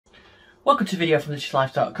Welcome to a video from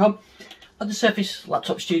thedigitallife.com. At the Surface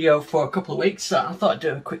Laptop Studio for a couple of weeks, so I thought I'd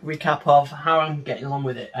do a quick recap of how I'm getting along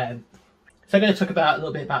with it. So I'm going to talk about a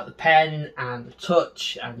little bit about the pen and the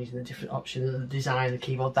touch and using the different options, the design, the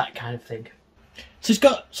keyboard, that kind of thing.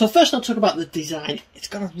 So first I'll talk about the design. It's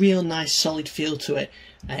got a real nice solid feel to it.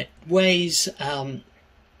 It weighs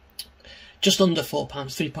just under £4,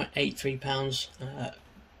 3.83 pounds,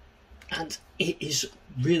 and it is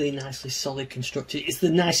really nicely solid constructed. It's the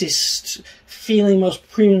nicest feeling, most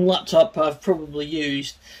premium laptop I've probably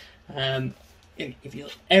used. If you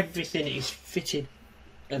look, everything is fitted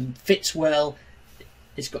and fits well.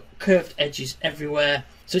 It's got curved edges everywhere,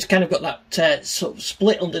 so it's kind of got that sort of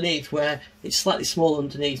split underneath where it's slightly smaller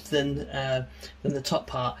underneath than the top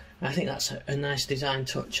part. I think that's a nice design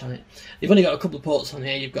touch on it. You've only got a couple of ports on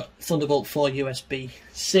here. You've got Thunderbolt 4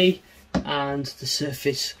 USB-C and the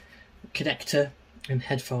Surface connector and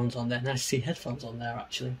headphones on there. Nice to see headphones on there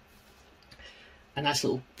actually. A nice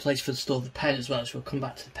little place for the store of the pen as well, so we'll come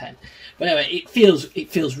back to the pen. But anyway, it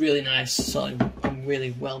feels really nice, so and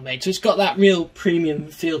really well made. So it's got that real premium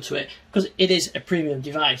feel to it because it is a premium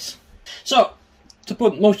device. So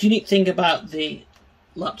the most unique thing about the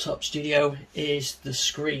Laptop Studio is the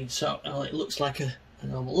screen. So it looks like a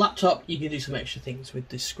normal laptop. You can do some extra things with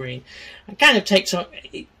this screen. It kind of takes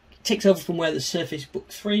over from where the Surface Book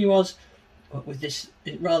 3 was, but with this,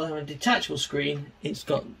 rather than a detachable screen, it's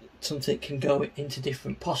got something that can go into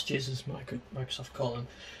different postures, as Microsoft call them.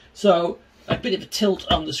 So a bit of a tilt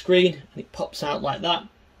on the screen and it pops out like that.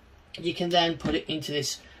 You can then put it into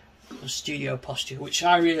this studio posture, which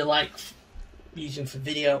I really like using for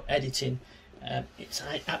video editing. It's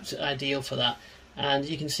absolutely ideal for that. And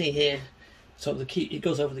you can see here, so it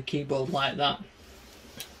goes over the keyboard like that,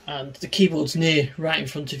 and the keyboard's right in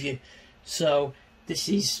front of you. So this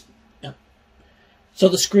is so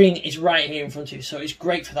the screen is right here in front of you, so it's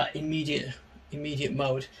great for that immediate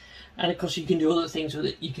mode. And of course you can do other things with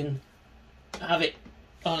it. You can have it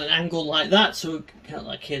on an angle like that, so kind of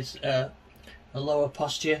like here's a lower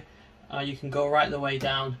posture. You can go right the way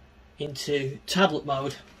down into tablet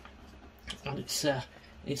mode, and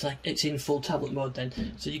it's in full tablet mode then,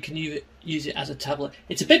 so you can use it as a tablet.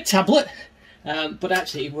 It's a big tablet, but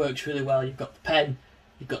actually it works really well. You've got the pen,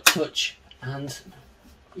 you've got touch, and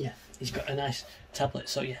yeah, it's got a nice tablet.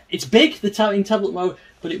 So yeah, it's big, in tablet mode,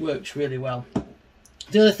 but it works really well.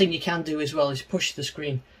 The other thing you can do as well is push the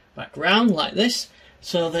screen back round like this,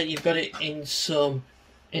 so that you've got it in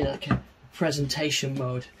like a presentation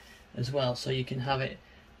mode as well, so you can have it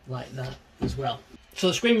like that as well. So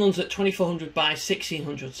the screen runs at 2400 by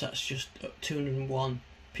 1600, so that's just 201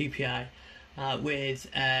 ppi with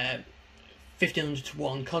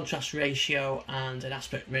 1500:1 contrast ratio and an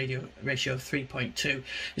aspect ratio of 3.2.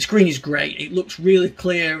 The screen is great. It looks really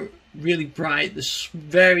clear, really bright. There's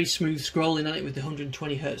very smooth scrolling on it with the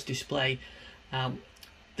 120Hz display.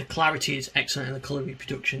 The clarity is excellent and the colour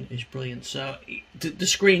reproduction is brilliant. So the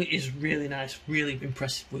screen is really nice, really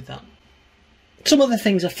impressive with that. Some other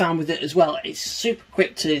things I found with it as well, it's super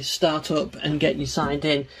quick to start up and get you signed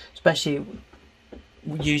in, especially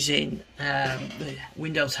using the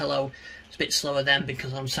Windows Hello. It's a bit slower then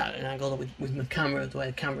because I'm sat at an angle with my camera, the way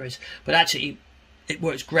the camera is, but actually it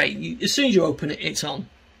works great. As soon as you open it, it's on.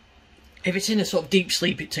 If it's in a sort of deep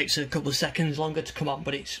sleep, it takes a couple of seconds longer to come on,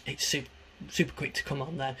 but it's super quick to come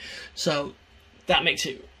on there. So that makes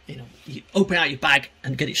it, you open out your bag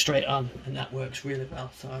and get it straight on, and that works really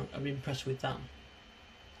well. So I'm impressed with that.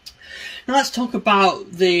 Now let's talk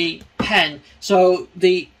about the pen. So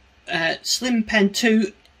the Slim Pen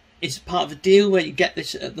 2 is part of a deal where you get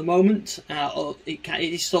this at the moment, or it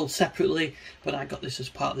is sold separately, but I got this as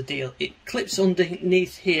part of the deal. It clips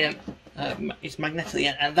underneath here. It's magnetically,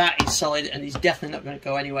 and that is solid and is definitely not going to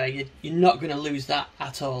go anywhere. You're not going to lose that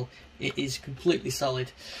at all. It is completely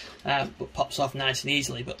solid, but pops off nice and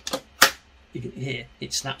easily. But you can hear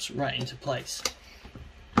it snaps right into place.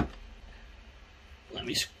 Let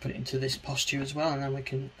me just put it into this posture as well, and then we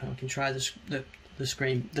can try the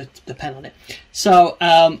screen, the pen on it. So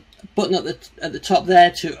button at the top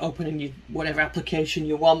there to open whatever application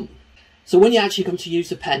you want. So when you actually come to use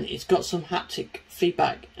the pen, it's got some haptic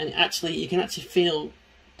feedback, and you can actually feel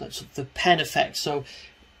the pen effect. So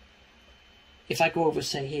if I go over,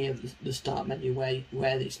 say here, the start menu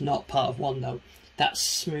where it's not part of OneNote, that's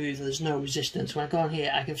smooth, there's no resistance. When I go on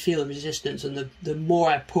here, I can feel the resistance, and the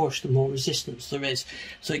more I push, the more resistance there is.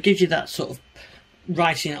 So it gives you that sort of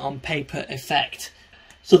writing it on paper effect.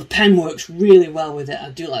 So the pen works really well with it.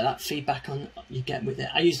 I do like that feedback you get with it.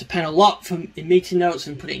 I use the pen a lot in meeting notes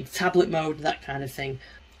and put it in tablet mode, that kind of thing.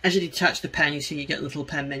 As you detach the pen, you see you get a little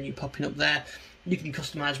pen menu popping up there. you can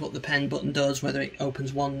customise what the pen button does, whether it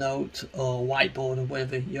opens OneNote or Whiteboard or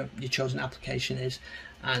whatever your chosen application is,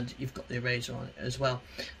 and you've got the eraser on it as well.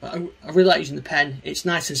 But I really like using the pen. It's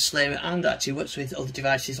nice and slim, and actually works with other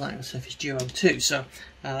devices like the Surface Duo too, so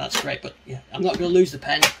that's great. But yeah, I'm not going to lose the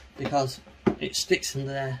pen because it sticks in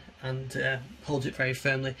there and holds it very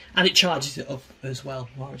firmly, and it charges it up as well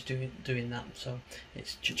while it's doing that, so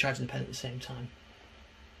it's charging the pen at the same time.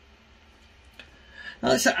 Now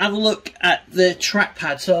let's have a look at the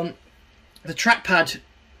trackpad. So the trackpad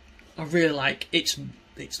I really like. It's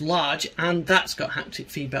large, and that's got haptic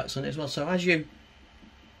feedbacks on it as well. So as you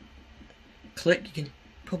click, you can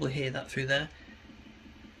probably hear that through there.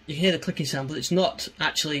 You can hear the clicking sound, but it's not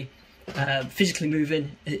actually physically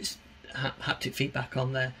moving. It's haptic feedback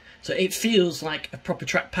on there. So it feels like a proper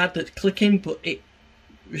trackpad that's clicking, but it's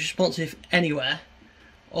responsive anywhere,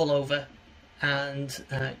 all over. And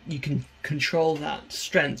you can control that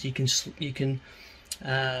strength. You can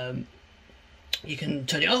turn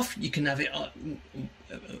it off. You can have it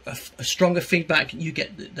a stronger feedback. You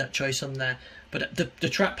get that choice on there. But the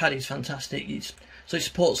trackpad is fantastic. So it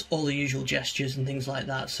supports all the usual gestures and things like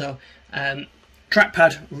that. So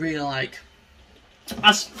trackpad, really like.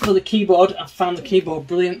 As for the keyboard, I found the keyboard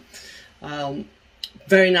brilliant.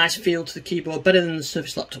 Very nice feel to the keyboard, better than the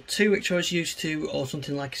Surface Laptop 2, which I was used to, or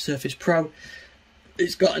something like a Surface Pro.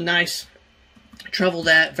 It's got a nice travel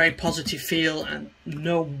there, very positive feel, and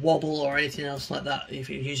no wobble or anything else like that. If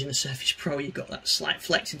you're using the Surface Pro, you've got that slight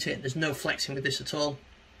flex into it. There's no flexing with this at all.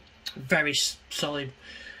 Very solid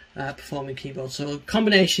performing keyboard. So a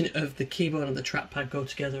combination of the keyboard and the trackpad go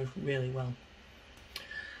together really well.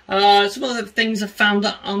 Some other things I found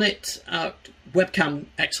on it, webcam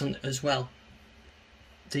excellent as well.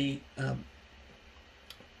 The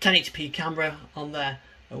 1080p camera on there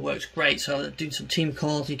works great. So doing some team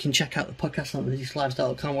calls, you can check out the podcast on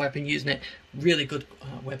reducedlives.com where I've been using it. Really good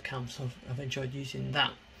webcam, so I've enjoyed using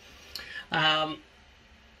that.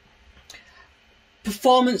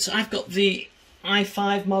 Performance, I've got the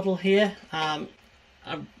i5 model here. I've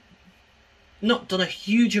not done a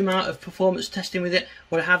huge amount of performance testing with it.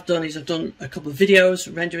 What I have done is I've done a couple of videos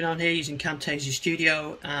rendering on here using Camtasia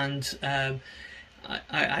Studio, and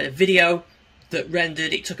I had a video that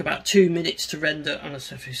rendered. It took about 2 minutes to render on a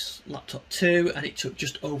Surface Laptop 2, and it took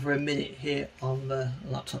just over a minute here on the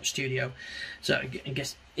Laptop Studio. So I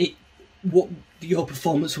guess what your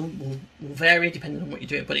performance will vary depending on what you're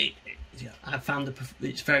doing, but I found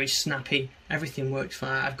it's very snappy. Everything works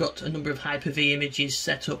fine. I've got a number of Hyper-V images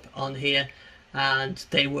set up on here, and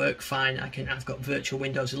they work fine. I've got virtual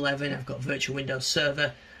Windows 11. I've got virtual Windows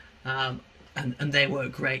Server, and they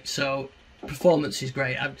work great. So performance is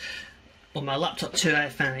great. On my laptop too, I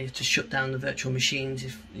found I had to shut down the virtual machines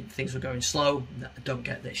if things were going slow. I don't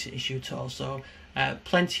get this issue at all. So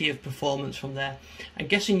plenty of performance from there. I'm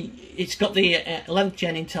guessing it's got the 11th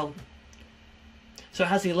gen Intel. So it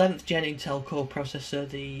has the 11th gen Intel core processor,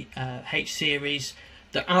 the H series.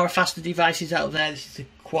 There are faster devices out there. This is the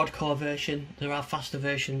quad core version. There are faster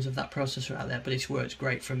versions of that processor out there, but it's worked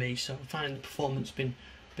great for me. So I'm finding the performance been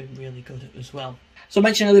really good as well. So I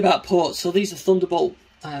mentioned earlier about ports. So these are Thunderbolt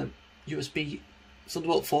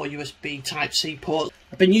Thunderbolt 4 USB Type-C ports.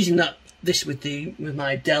 I've been using this with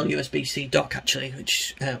my Dell USB-C dock actually,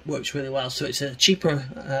 which works really well. So it's a cheaper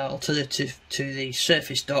alternative to the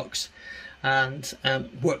Surface docks, and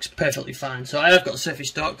works perfectly fine. So I have got a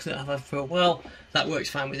Surface dock that I've had for a while. That works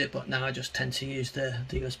fine with it, but now I just tend to use the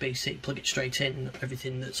USB-C, plug it straight in.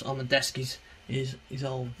 Everything that's on the desk is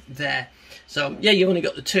all there. So yeah, you've only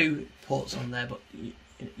got the 2 ports on there, but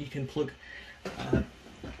you can plug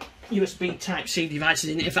USB Type-C devices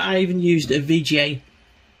in. If I even used a VGA,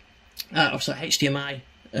 HDMI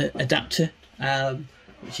adapter,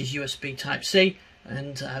 which is USB Type-C,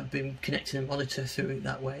 and I've been connecting a monitor through it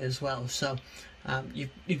that way as well. So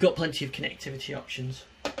you've got plenty of connectivity options.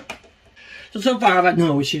 So far I've had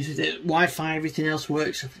no issues with it. Wi-Fi, everything else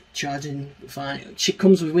works. Charging fine. It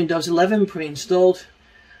comes with Windows 11 pre-installed,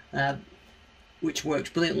 which works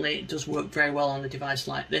brilliantly. It does work very well on a device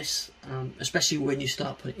like this, especially when you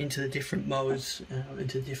start putting it into the different modes,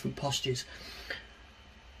 into the different postures.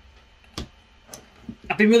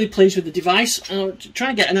 I've been really pleased with the device. Trying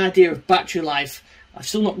to get an idea of battery life. I've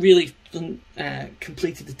still not really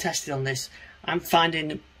completed the testing on this. I'm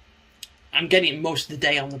finding I'm getting most of the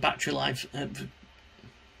day on the battery life.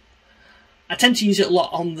 I tend to use it a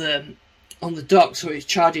lot on the dock, so it's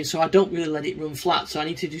charging, so I don't really let it run flat. So I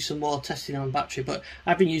need to do some more testing on battery. But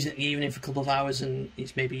I've been using it in the evening for a couple of hours, and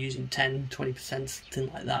it's maybe using 10-20%,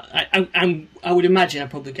 something like that. I would imagine I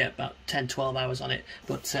probably get about 10-12 hours on it,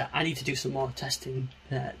 but I need to do some more testing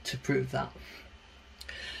to prove that.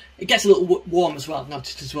 It gets a little warm as well, I've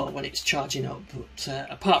noticed as well, when it's charging up. But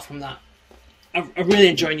apart from that, I'm really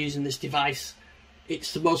enjoying using this device.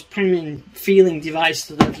 It's the most premium feeling device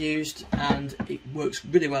that I've used, and it works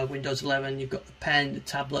really well with Windows 11. You've got the pen, the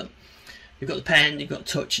tablet, you've got the pen, you've got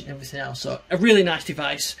touch and everything else. So a really nice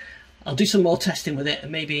device. I'll do some more testing with it,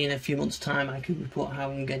 and maybe in a few months' time I can report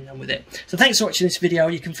how I'm getting on with it. So thanks for watching this video.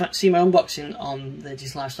 You can see my unboxing on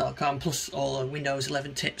thedigitalifestyle.com, plus all the Windows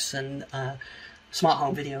 11 tips and smart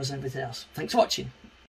home videos and everything else. Thanks for watching.